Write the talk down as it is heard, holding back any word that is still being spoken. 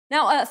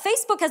Now,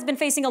 Facebook has been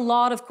facing a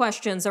lot of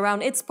questions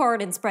around its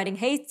part in spreading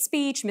hate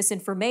speech,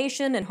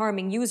 misinformation, and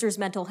harming users'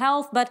 mental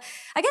health. But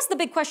I guess the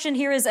big question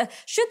here is,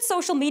 should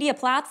social media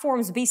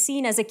platforms be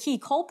seen as a key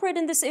culprit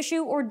in this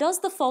issue, or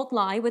does the fault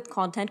lie with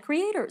content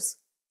creators?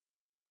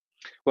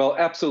 Well,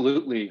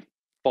 absolutely,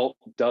 fault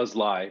does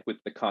lie with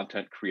the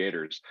content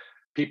creators.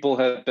 People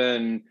have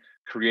been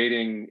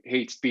creating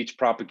hate speech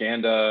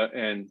propaganda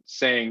and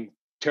saying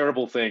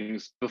terrible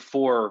things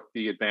before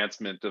the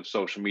advancement of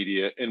social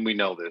media, and we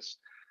know this.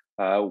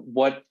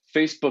 What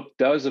Facebook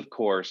does, of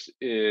course,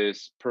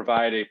 is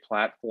provide a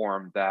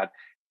platform that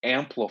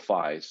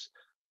amplifies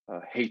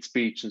hate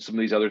speech and some of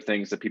these other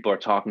things that people are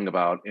talking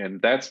about.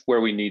 And that's where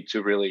we need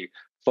to really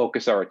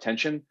focus our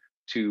attention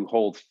to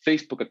hold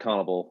Facebook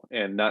accountable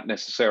and not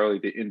necessarily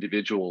the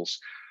individuals.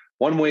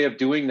 One way of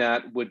doing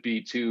that would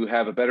be to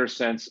have a better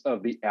sense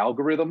of the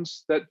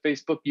algorithms that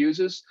Facebook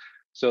uses.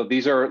 So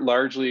these are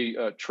largely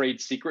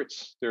trade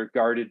secrets. They're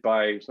guarded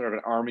by sort of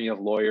an army of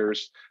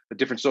lawyers. The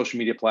different social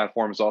media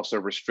platforms also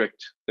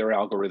restrict their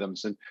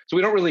algorithms. And so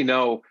we don't really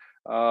know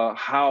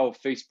how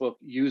Facebook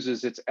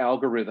uses its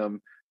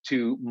algorithm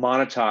to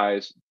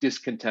monetize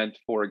discontent,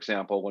 for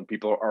example, when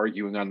people are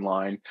arguing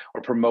online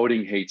or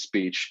promoting hate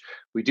speech.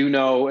 We do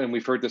know, and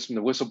we've heard this from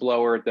the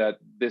whistleblower, that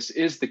this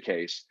is the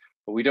case,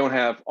 but we don't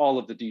have all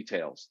of the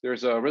details.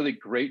 There's a really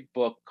great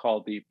book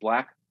called The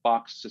Black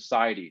Box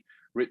Society,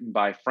 written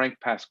by Frank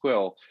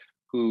Pasquale,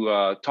 who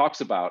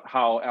talks about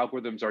how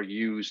algorithms are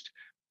used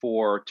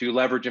to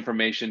leverage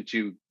information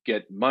to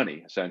get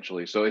money,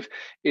 essentially. So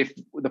if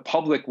the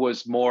public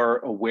was more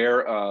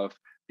aware of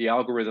the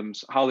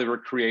algorithms, how they were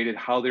created,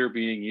 how they were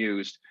being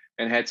used,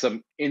 and had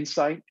some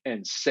insight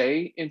and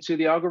say into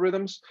the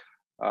algorithms,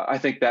 I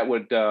think that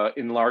would,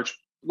 in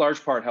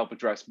large part, help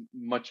address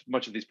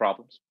much of these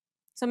problems.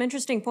 Some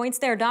interesting points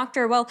there,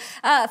 Doctor. Well,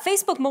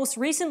 Facebook most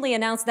recently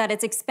announced that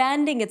it's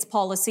expanding its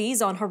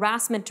policies on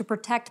harassment to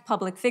protect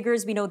public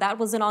figures. We know that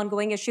was an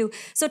ongoing issue.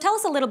 So tell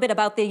us a little bit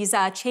about these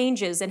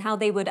changes and how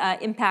they would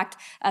impact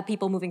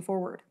people moving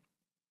forward.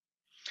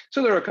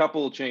 So there are a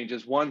couple of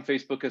changes. One,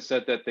 Facebook has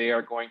said that they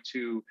are going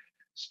to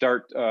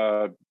start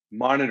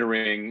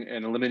monitoring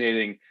and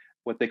eliminating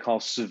what they call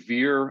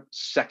severe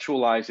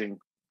sexualizing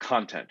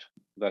content.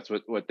 That's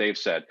what they've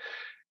said.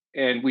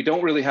 And we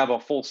don't really have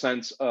a full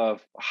sense of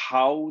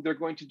how they're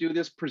going to do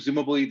this.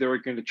 Presumably, they're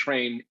going to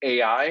train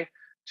AI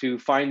to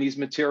find these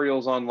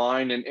materials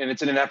online. And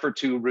it's in an effort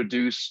to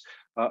reduce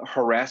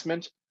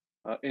harassment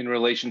in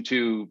relation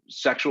to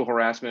sexual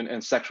harassment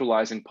and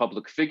sexualizing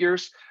public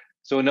figures.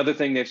 So another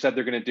thing they've said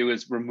they're going to do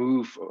is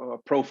remove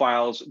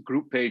profiles,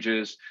 group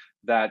pages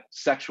that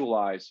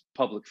sexualize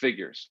public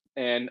figures.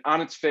 And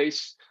on its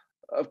face,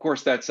 of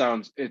course,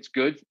 it's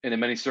good. And in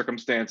many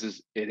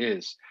circumstances, it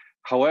is.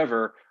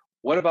 However,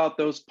 what about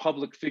those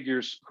public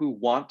figures who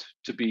want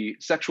to be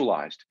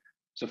sexualized?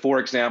 So, for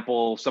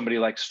example, somebody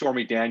like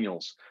Stormy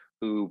Daniels,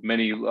 who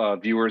many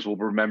viewers will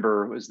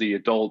remember as the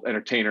adult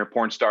entertainer,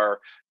 porn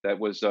star that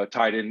was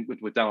tied in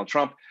with Donald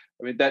Trump.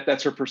 I mean,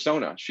 that's her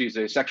persona. She's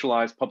a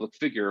sexualized public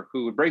figure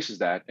who embraces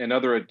that, and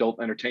other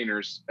adult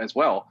entertainers as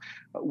well.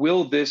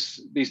 Will these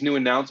new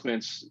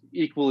announcements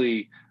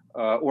equally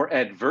or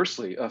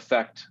adversely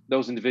affect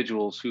those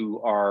individuals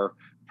who are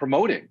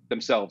promoting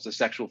themselves as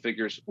sexual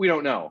figures? We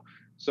don't know.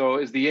 So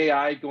is the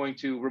AI going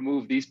to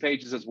remove these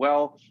pages as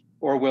well?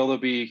 Or will there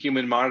be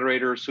human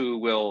moderators who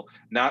will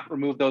not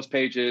remove those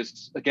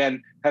pages?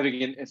 Again,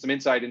 having some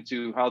insight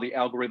into how the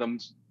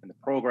algorithms and the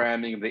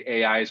programming of the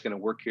AI is going to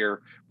work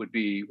here would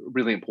be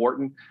really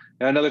important.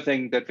 And another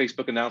thing that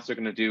Facebook announced they're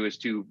going to do is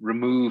to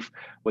remove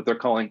what they're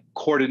calling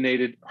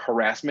coordinated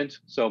harassment.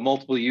 So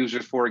multiple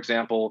users, for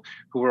example,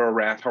 who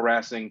are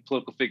harassing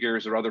political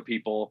figures or other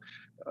people,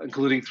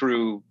 including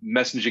through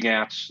messaging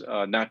apps,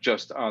 not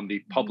just on the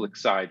public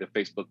side of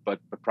Facebook, but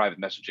private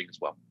messaging as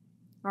well.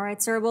 All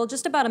right, sir. Well,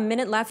 just about a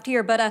minute left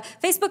here, but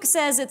Facebook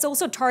says it's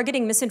also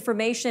targeting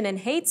misinformation and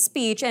hate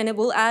speech, and it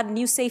will add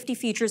new safety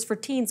features for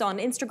teens on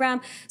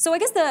Instagram. So I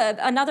guess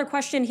another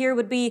question here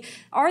would be,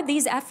 are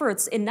these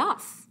efforts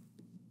enough?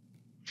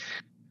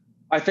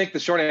 I think the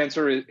short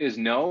answer is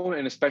no,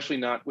 and especially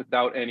not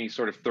without any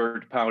sort of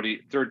third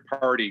party,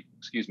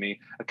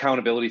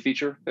 accountability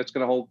feature that's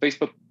going to hold.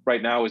 Facebook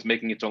right now is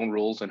making its own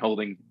rules and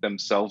holding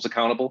themselves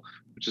accountable,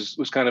 which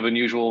was kind of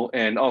unusual.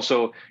 And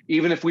also,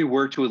 even if we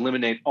were to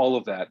eliminate all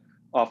of that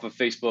off of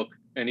Facebook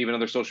and even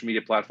other social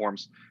media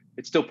platforms,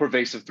 it's still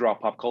pervasive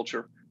throughout pop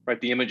culture. Right,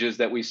 the images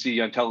that we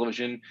see on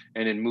television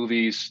and in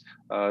movies,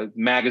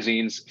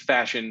 magazines,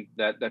 fashion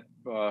that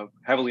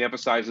heavily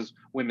emphasizes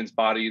women's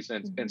bodies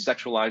and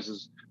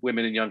sexualizes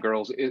women and young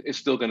girls is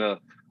still going to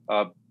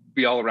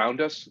be all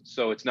around us.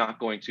 So it's not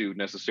going to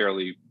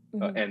necessarily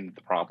end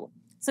the problem.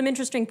 Some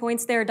interesting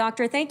points there,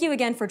 Doctor. Thank you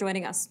again for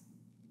joining us.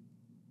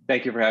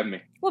 Thank you for having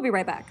me. We'll be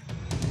right back.